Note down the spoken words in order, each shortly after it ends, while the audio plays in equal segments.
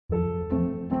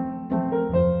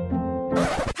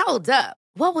Hold up.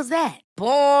 What was that?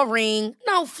 Boring.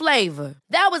 No flavor.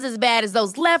 That was as bad as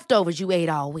those leftovers you ate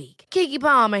all week. Keke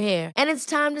Palmer here, and it's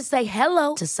time to say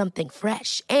hello to something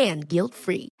fresh and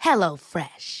guilt-free. Hello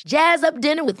Fresh. Jazz up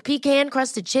dinner with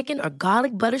pecan-crusted chicken or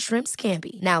garlic butter shrimp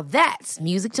scampi. Now that's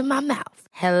music to my mouth.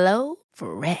 Hello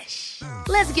Fresh.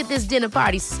 Let's get this dinner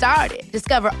party started.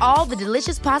 Discover all the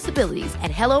delicious possibilities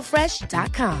at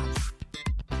hellofresh.com.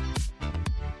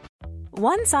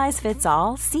 One size fits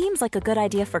all seems like a good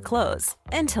idea for clothes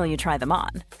until you try them on.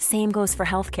 Same goes for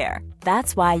healthcare.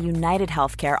 That's why United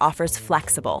Healthcare offers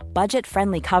flexible,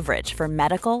 budget-friendly coverage for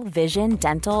medical, vision,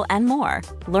 dental, and more.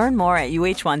 Learn more at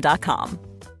uh1.com.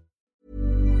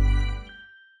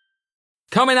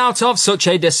 Coming out of such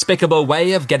a despicable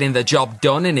way of getting the job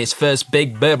done in his first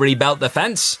big Burberry belt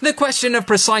defense, the question of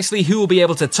precisely who will be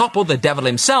able to topple the devil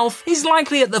himself is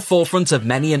likely at the forefront of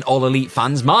many an All Elite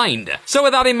fan's mind. So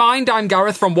with that in mind, I'm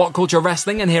Gareth from What Culture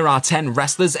Wrestling, and here are 10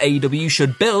 wrestlers AEW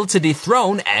should build to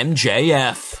dethrone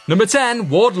MJF. Number 10,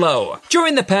 Wardlow.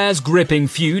 During the pair's gripping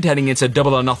feud heading into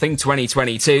Double or Nothing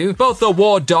 2022, both the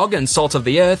War Dog and Salt of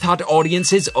the Earth had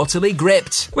audiences utterly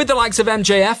gripped, with the likes of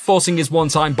MJF forcing his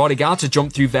one-time bodyguard to jump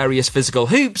through various physical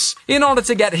hoops in order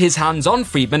to get his hands on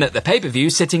Friedman at the pay-per-view,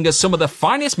 sitting as some of the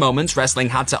finest moments wrestling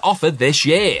had to offer this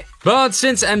year. But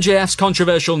since MJF's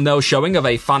controversial no-showing of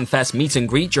a FanFest meet and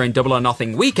greet during Double or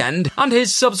Nothing weekend and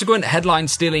his subsequent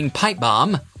headline-stealing pipe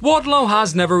bomb, Wardlow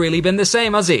has never really been the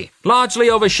same, has he? Largely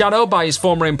overshadowed by his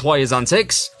former employer's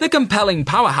antics, the compelling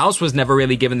powerhouse was never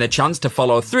really given the chance to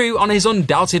follow through on his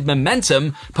undoubted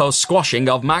momentum post-squashing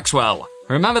of Maxwell.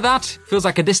 Remember that? Feels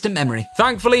like a distant memory.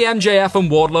 Thankfully, MJF and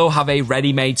Wardlow have a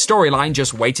ready-made storyline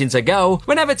just waiting to go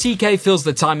whenever TK feels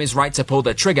the time is right to pull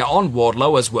the trigger on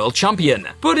Wardlow as world champion.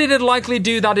 But it'd likely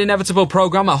do that inevitable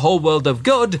program a whole world of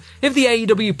good if the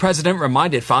AEW president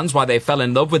reminded fans why they fell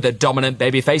in love with the dominant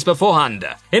babyface beforehand.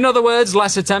 In other words,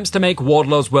 less attempts to make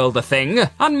Wardlow's world a thing,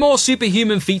 and more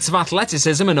superhuman feats of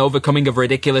athleticism and overcoming of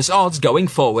ridiculous odds going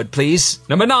forward, please.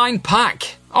 Number 9,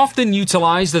 Pac. Often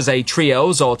utilised as a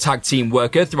trios or tag team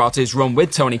worker throughout his run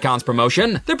with Tony Khan's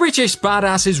promotion, the British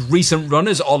badass's recent run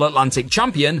as All-Atlantic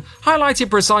champion highlighted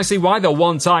precisely why the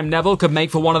one-time Neville could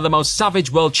make for one of the most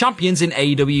savage world champions in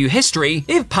AEW history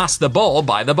if passed the ball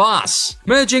by the boss.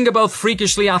 Merging a both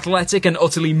freakishly athletic and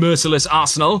utterly merciless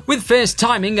arsenal with fierce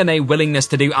timing and a willingness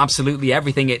to do absolutely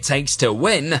everything it takes to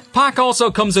win, Pac also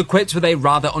comes equipped with a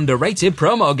rather underrated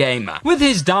promo game, with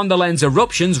his down-the-lens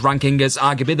eruptions ranking as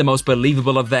arguably the most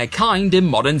believable of their kind in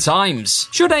modern times.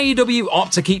 Should AEW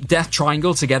opt to keep Death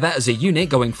Triangle together as a unit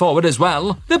going forward as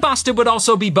well, the bastard would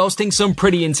also be boasting some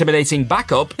pretty intimidating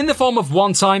backup in the form of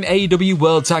one-time AEW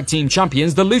World Tag Team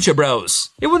Champions, the Lucha Bros.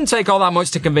 It wouldn't take all that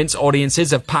much to convince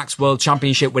audiences of Pac's World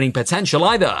Championship winning potential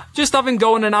either. Just have him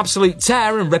go on an absolute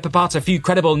tear and rip apart a few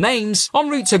credible names en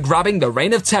route to grabbing the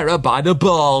Reign of Terror by the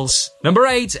balls. Number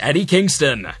 8, Eddie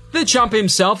Kingston. The champ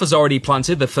himself has already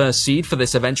planted the first seed for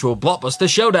this eventual blockbuster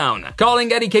showdown,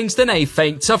 calling Eddie Kingston a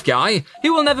fake tough guy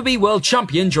who will never be world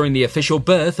champion during the official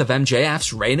birth of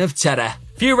MJF's Reign of Terror.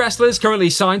 Few wrestlers currently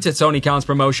signed to Tony Khan's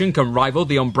promotion can rival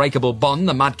the unbreakable bond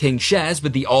the Mad King shares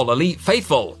with the All Elite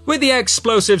faithful, with the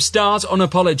explosive star's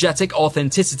unapologetic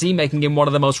authenticity making him one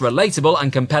of the most relatable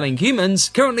and compelling humans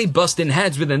currently busting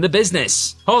heads within the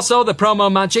business. Also, the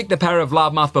promo magic the pair of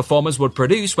loudmouth performers would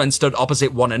produce when stood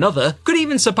opposite one another could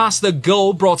even surpass the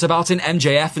goal brought about in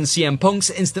MJF and CM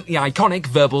Punk's instantly iconic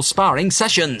verbal sparring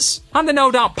sessions. And the no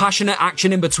doubt passionate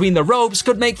action in between the ropes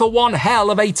could make for one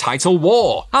hell of a title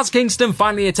war, as Kingston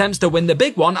finally attempts to win the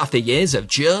big one after years of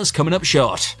just coming up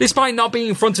short. Despite not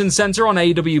being front and center on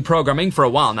AEW programming for a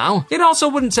while now, it also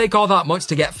wouldn't take all that much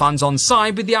to get fans on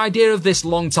side with the idea of this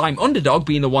long-time underdog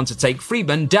being the one to take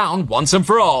Friedman down once and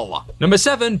for all. Number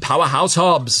 7, Powerhouse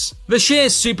Hobbs. The sheer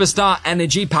superstar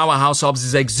energy Powerhouse Hobbs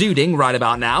is exuding right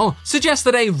about now suggests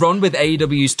that a run with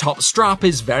AEW's top strap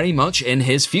is very much in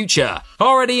his future.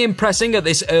 Already impressing at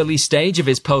this early stage of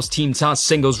his post-Team Taz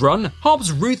singles run,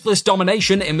 Hobbs' ruthless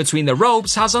domination in between the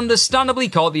ropes has understandably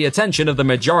caught the attention of the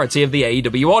majority of the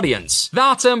AEW audience.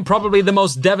 That and probably the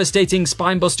most devastating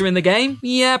spinebuster in the game?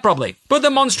 Yeah, probably. But the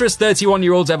monstrous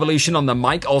 31-year-old's evolution on the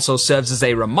mic also serves as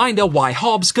a reminder why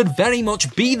Hobbs could very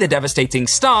much be the devastating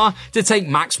star to take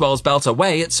Maxwell's belt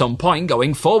away at some point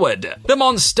going forward. The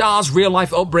Monstar's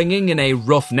real-life upbringing in a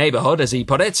rough neighborhood, as he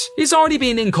put it, is already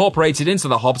being incorporated into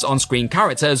the Hobbs on-screen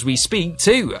character as we speak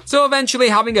too. So eventually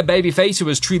having a babyface who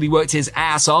has truly worked his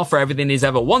ass off for everything he's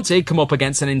ever wanted come up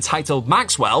against an entitled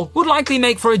Maxwell would likely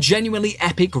make for a genuinely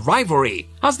epic rivalry.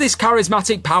 as this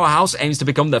charismatic powerhouse aims to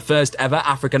become the first ever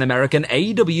African-American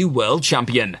AEW World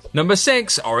Champion. Number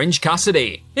 6. Orange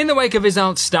Cassidy. In the wake of his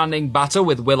outstanding battle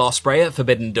with Will Ospreay at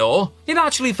Forbidden Door, it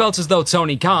actually felt as though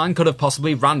Tony Khan could have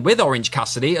possibly ran with Orange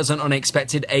Cassidy as an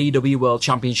unexpected AEW World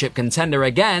Championship contender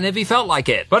again if he felt like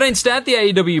it. But instead, the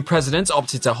AEW president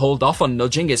opted to hold off on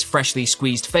nudging his freshly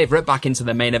squeezed favorite back into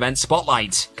the main event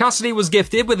spotlight. Cassidy was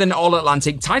gifted with an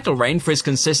All-Atlantic title reign for his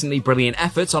consistently brilliant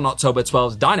efforts on October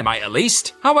 12's Dynamite at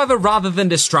least. However, rather than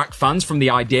distract fans from the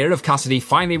idea of Cassidy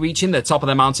finally reaching the top of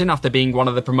the mountain after being one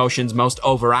of the promotion's most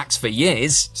over acts for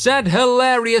years, said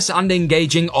hilarious and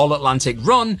engaging All-Atlantic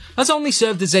run has only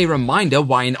served as a reminder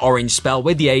why an orange spell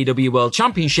with the AEW World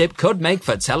Championship could make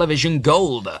for television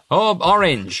gold. Or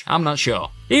orange, I'm not sure.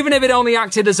 Even if it only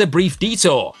acted as a brief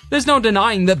detour, there's no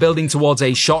denying that building towards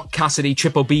a Shock Cassidy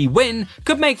Triple B win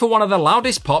could make for one of the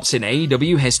loudest pops in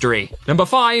AEW history. Number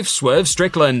 5. Swerve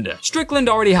Strickland. Strickland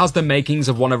already has the makings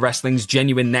of one of wrestling's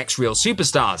genuine next real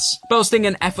superstars, boasting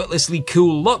an effortlessly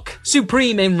cool look,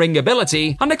 supreme in-ring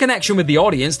ability, and a connection with the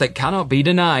audience that cannot be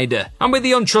denied. And with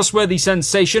the untrustworthy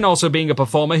sensation also being a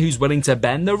performer who's willing to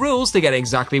bend the rules to get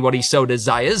exactly what he so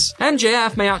desires,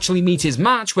 MJF may actually meet his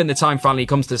match when the time finally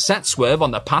comes to set Swerve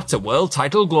on the path to world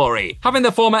title glory. Having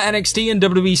the former NXT and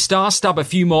WWE star stab a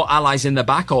few more allies in the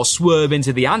back or swerve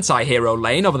into the anti-hero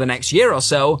lane over the next year or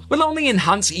so will only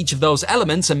enhance each of those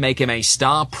elements and make him a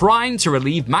star primed to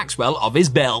relieve Maxwell of his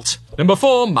belt. Number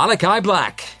 4. Malachi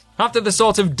Black. After the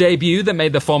sort of debut that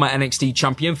made the former NXT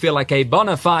champion feel like a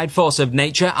bona fide force of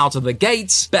nature out of the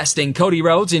gates, besting Cody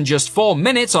Rhodes in just 4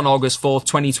 minutes on August 4th,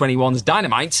 2021's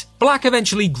Dynamite, Black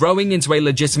eventually growing into a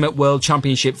legitimate world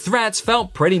championship threat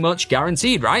felt pretty much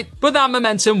guaranteed, right? But that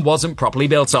momentum wasn't properly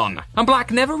built on, and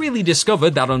Black never really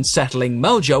discovered that unsettling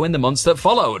mojo in the months that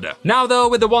followed. Now though,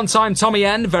 with the one-time Tommy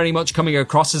End very much coming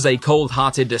across as a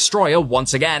cold-hearted destroyer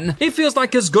once again, it feels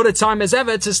like as good a time as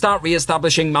ever to start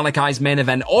re-establishing Malachi's main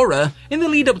event aura in the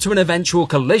lead up to an eventual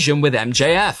collision with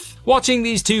MJF. Watching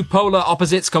these two polar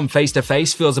opposites come face to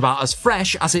face feels about as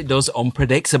fresh as it does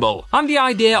unpredictable. And the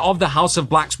idea of the House of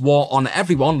Black's war on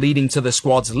everyone leading to the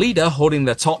squad's leader holding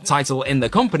the top title in the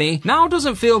company now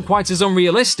doesn't feel quite as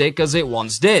unrealistic as it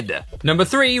once did. Number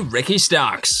 3. Ricky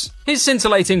Starks. His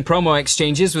scintillating promo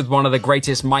exchanges with one of the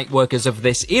greatest mic workers of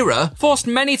this era forced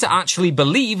many to actually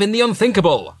believe in the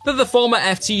unthinkable, that the former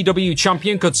FTW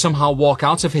champion could somehow walk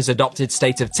out of his adopted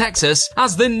state of Texas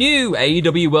as the new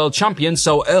AEW World Champion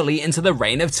so early into the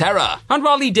reign of terror. And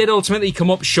while he did ultimately come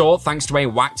up short thanks to a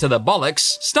whack to the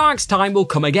bollocks, Starks' time will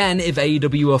come again if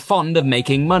AEW are fond of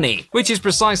making money, which is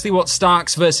precisely what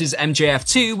Starks vs MJF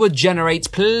 2 would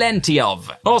generate plenty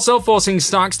of. Also, forcing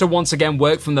Starks to once again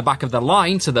work from the back of the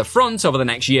line to the front over the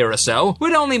next year or so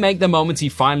would only make the moment he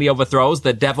finally overthrows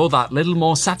the devil that little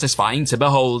more satisfying to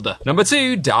behold. Number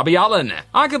 2. Darby Allin.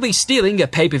 Arguably stealing a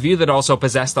pay-per-view that also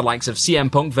possessed the likes of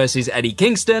CM Punk vs Eddie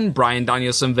Kingston, Bryan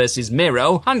Danielson vs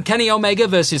Miro, and Kenny Omega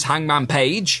vs Hangman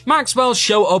Page, Maxwell's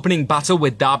show-opening battle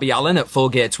with Darby Allin at Full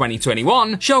Gear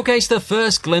 2021 showcased the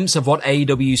first glimpse of what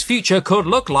AEW's future could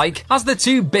look like as the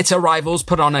two bitter rivals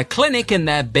put on a clinic in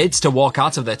their bids to walk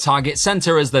out of the Target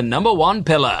Center as the number 1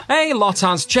 pillar. A lot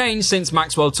has changed since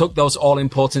Maxwell took those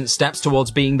all-important steps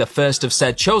towards being the first of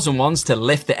said chosen ones to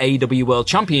lift the AEW World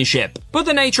Championship. But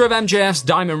the nature of MJF's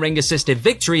Diamond Ring-assisted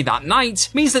victory that night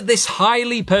means that this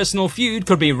highly personal feud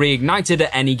could be reignited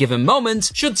at any given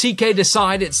moment should TK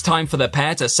decide it's time for the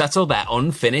pair to settle their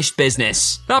unfinished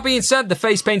business. That being said, the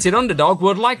face-painted underdog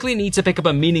would likely need to pick up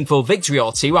a meaningful victory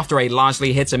or two after a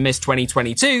largely hit-and-miss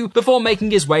 2022 before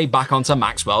making his way back onto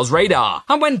Maxwell's radar.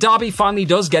 And when Darby finally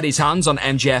does get his hands on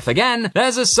MJF again,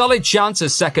 there's a solid chance a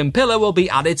second pillar will be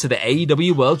added to the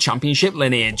AEW World Championship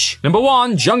lineage. Number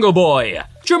 1. Jungle Boy.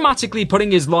 Dramatically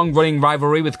putting his long-running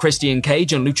rivalry with Christian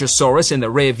Cage and Luchasaurus in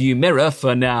the rearview mirror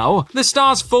for now, the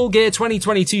Star's Full Gear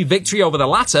 2022 victory over the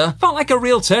latter felt like a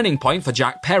real turning point for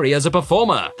Jack Perry as a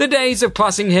performer. The days of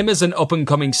classing him as an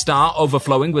up-and-coming star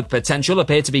overflowing with potential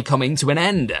appear to be coming to an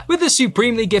end, with the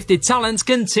supremely gifted talent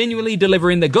continually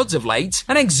delivering the goods of late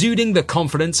and exuding the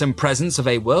confidence and presence of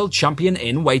a world champion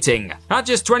in waiting. At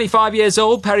just 25 years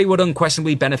old, Perry would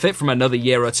unquestionably benefit from another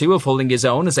year or two of holding his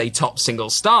own as a top single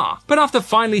star, but after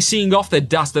finally seeing off the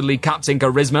dastardly Captain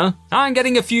Charisma and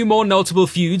getting a few more notable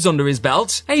feuds under his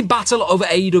belt, a battle over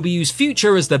AEW's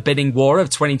future as the bidding war of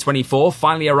 2024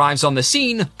 finally arrives on the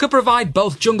scene could provide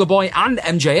both Jungle Boy and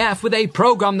MJF with a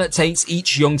program that takes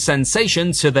each young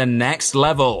sensation to the next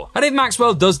level. And if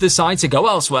Maxwell does decide to go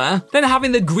elsewhere, then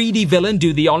having the greedy villain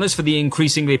do the honors for the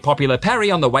increasingly popular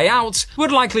Perry on the way out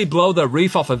would likely blow the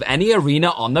roof off of any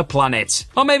arena on the planet.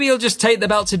 Or maybe he'll just take the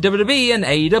belt to WWE and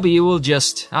AEW will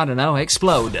just, I don't know, explode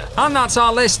explode. And that's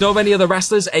our list of any other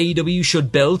wrestlers AEW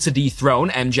should build to dethrone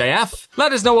MJF.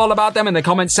 Let us know all about them in the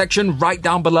comments section right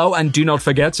down below, and do not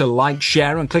forget to like,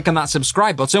 share, and click on that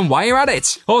subscribe button while you're at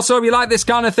it. Also, if you like this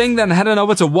kind of thing, then head on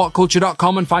over to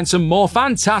whatculture.com and find some more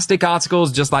fantastic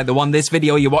articles just like the one this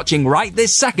video you're watching right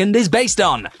this second is based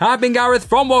on. I've been Gareth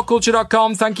from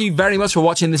whatculture.com. Thank you very much for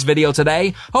watching this video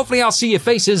today. Hopefully I'll see your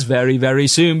faces very, very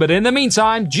soon, but in the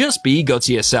meantime, just be good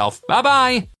to yourself.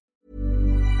 Bye-bye!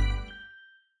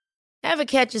 Ever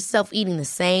catch yourself eating the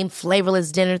same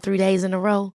flavorless dinner 3 days in a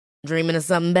row? Dreaming of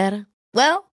something better?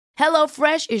 Well,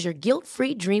 HelloFresh is your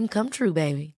guilt-free dream come true,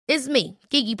 baby. It's me,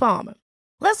 Keke Palmer.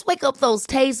 Let's wake up those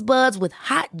taste buds with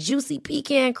hot, juicy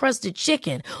pecan-crusted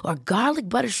chicken or garlic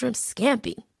butter shrimp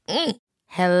scampi.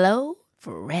 Hello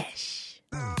Fresh.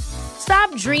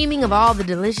 Stop dreaming of all the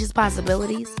delicious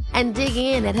possibilities and dig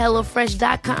in at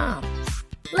HelloFresh.com.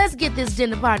 Let's get this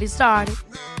dinner party started.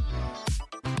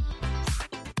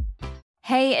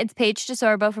 Hey, it's Paige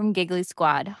DeSorbo from Giggly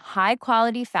Squad. High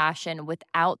quality fashion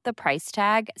without the price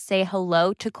tag. Say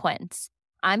hello to Quince.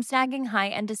 I'm snagging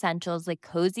high-end essentials like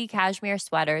cozy cashmere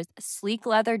sweaters, sleek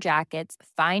leather jackets,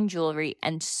 fine jewelry,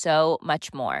 and so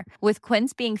much more. With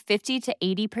Quince being 50 to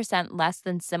 80% less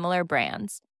than similar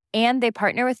brands. And they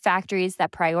partner with factories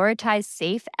that prioritize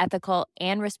safe, ethical,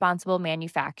 and responsible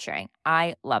manufacturing.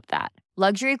 I love that.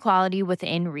 Luxury quality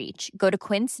within reach. Go to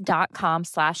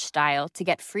quince.com/style to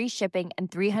get free shipping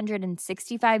and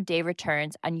 365-day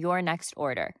returns on your next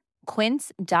order.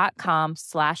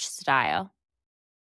 Quince.com/style.